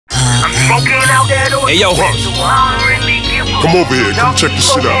Hey yo, come over here, come check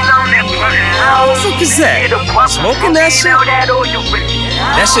this shit out. What the fuck is that? Smoking that shit?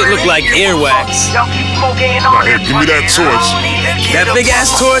 That shit look like earwax. Now here, give me that torch. That big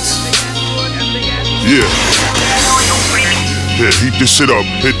ass torch? Yeah. Here, heat this shit up.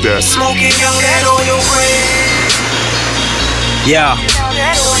 Hit that. Yeah.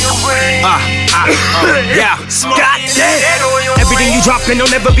 Yeah. Goddamn. Everything you droppin'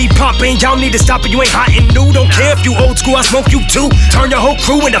 don't ever be poppin'. Y'all need to stop it, you ain't hot and new. Don't care if you old school, I smoke you too. Turn your whole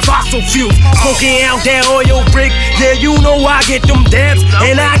crew into fossil fuel. Smoking out that oil rig. Yeah, you know I get them dabs.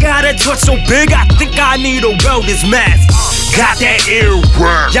 And I got a touch so big, I think I need a welder's mask. Got that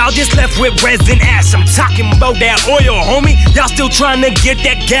earwax. Y'all just left with resin ash. I'm talking about that oil, homie. Y'all still trying to get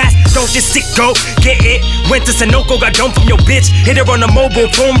that gas. Don't just Citgo, get it. Went to SUNOCO Got done from your bitch. Hit her on the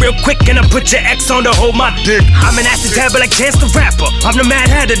mobile phone real quick and I put your ex on to hold my dick. I'm an acid dabber like Chance the Rapper. I'm the Mad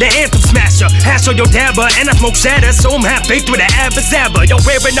Hatter, the anthem smasher. Hash on your dabber and I smoke shatter, so I'm half baked with an abba zabba. Yo,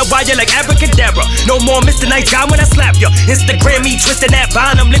 wearing the wire like abracadabra. No more Mr.NiceGuy when I slap ya. Instagram me twisting that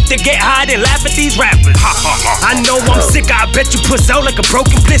vine. I'm lit to get high and laugh at these rappers. I know I'm sick. I bet you puss out like a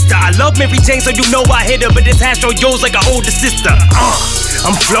broken blister. I love Mary Jane, so you know I hit her, but this hash on yours like an older sister.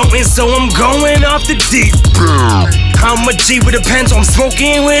 I'm floating, so I'm going off the deep. I'm a G with a pen, so I'm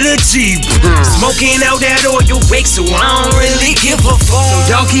smoking with a Jeep. Smoking out that oil wake, so I don't really give a fuck.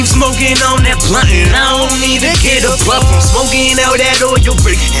 So y'all keep smoking on that blunt, and I don't need to get a puff. I'm smoking out that oil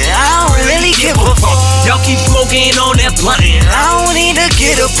break, and I don't really give a fuck. Y'all keep smoking on that blunt, and I don't need to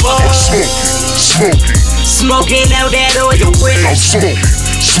get a puff. Smoking out that oil break. I'm smoking.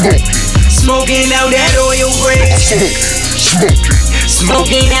 Smoking out that oil break.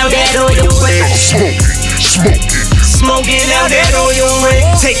 Smoking out that oil break. Smoking out that oil ring.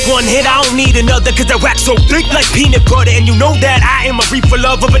 Take one hit, I don't need another, cause the wax so thick like peanut butter. And you know that I am a reefer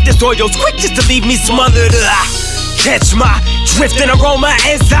lover, but this oil's quick just to leave me smothered. Catch my drifting aroma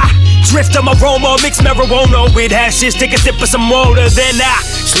as I drift on my aroma. Mix marijuana with hashes, take a sip of some water, then I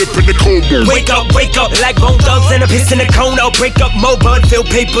slip in the coma. Wake up like bone thugs and a piss in the cone. I'll break up more bud, fill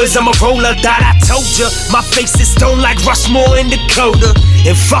papers, I'm a roller. Thought I told ya, my face is stone like Rushmore in Dakota.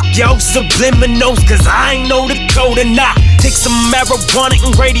 And fuck yo subliminals, cause I ain't know the code. And I take some marijuana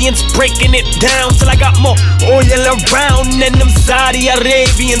ingredients, breaking it down till I got more oil around. And them Saudi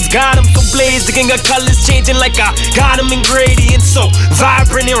Arabians got them so blazed, they got colors changing like I got them ingredients. So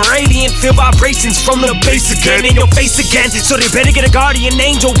vibrant and radiant, feel vibrations from the bass again in your face again. So they better get a guardian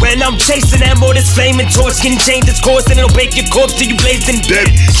angel when I'm chasing them. Or this flaming torch can change its course and it'll bake your corpse till you blazing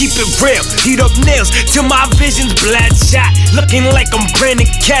dead. Keep it real, heat up nails till my vision's bloodshot. Looking like I'm branding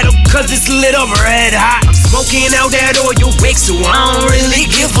cattle cause it's lit up red hot. I'm smoking out that oil wake, so I don't really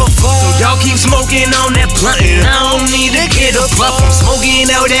give a fuck. So y'all keep smoking on that blunt, and I don't need to get a puff. I'm smoking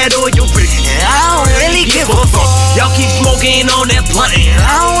out that oil wake, and I don't really give a fuck. Y'all keep smoking on that blunt, and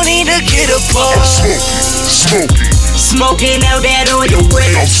I don't need to get a puff. Smoking out that oil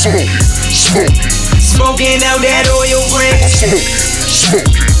wake. I'm smoking. Smoking out that oil wake.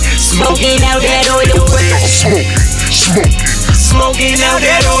 Smoking out that oil wake. Smoking out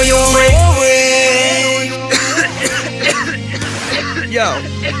that oil wake. Yo,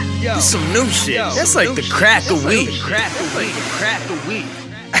 this some new shit. That's like the crack of weed.